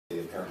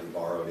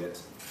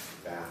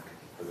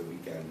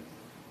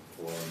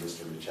for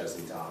Mr.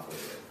 McChesney to operate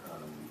it.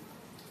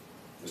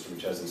 Mr.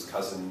 McChesney's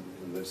cousin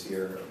who lives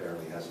here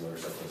apparently has a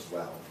motorcycle as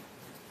well.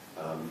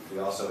 We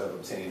also have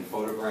obtained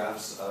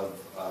photographs of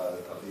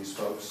these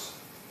folks.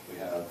 We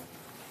have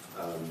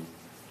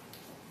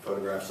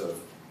photographs of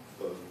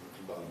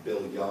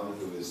Bill Young,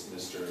 who is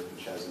Mr.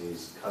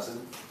 McChesney's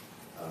cousin,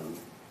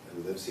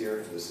 who lives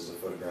here. This is a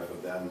photograph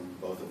of them,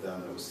 both of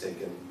them, that was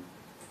taken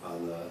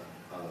on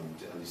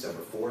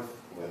December 4th,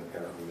 when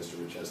apparently Mr.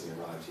 McChesney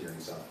arrived here in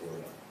South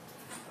Florida.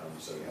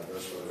 So we have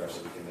those photographs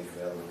that we can make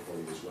available for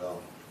you as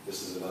well.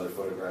 This is another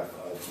photograph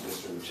of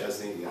Mr.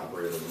 McChesney, the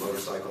operator of the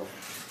motorcycle.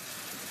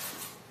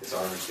 It's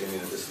our understanding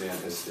that this man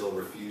has still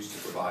refused to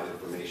provide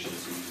information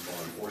to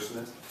law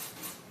enforcement,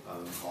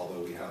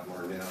 although we have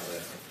learned now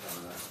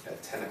that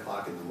at 10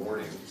 o'clock in the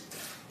morning,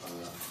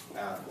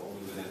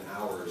 only within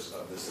hours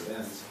of this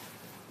event,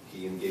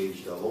 he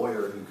engaged a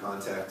lawyer who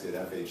contacted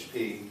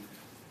FHP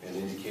and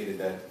indicated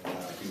that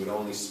he would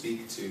only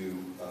speak to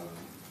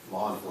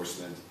law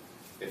enforcement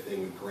if they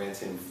would grant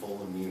him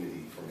full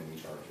immunity from any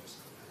charges.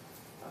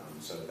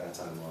 So at that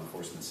time, law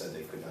enforcement said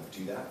they could not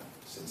do that,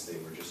 since they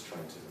were just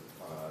trying to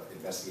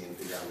investigate and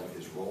figure out what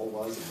his role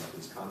was and what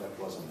his conduct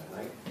was on that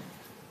night.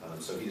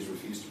 So he's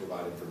refused to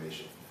provide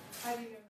information. How do you know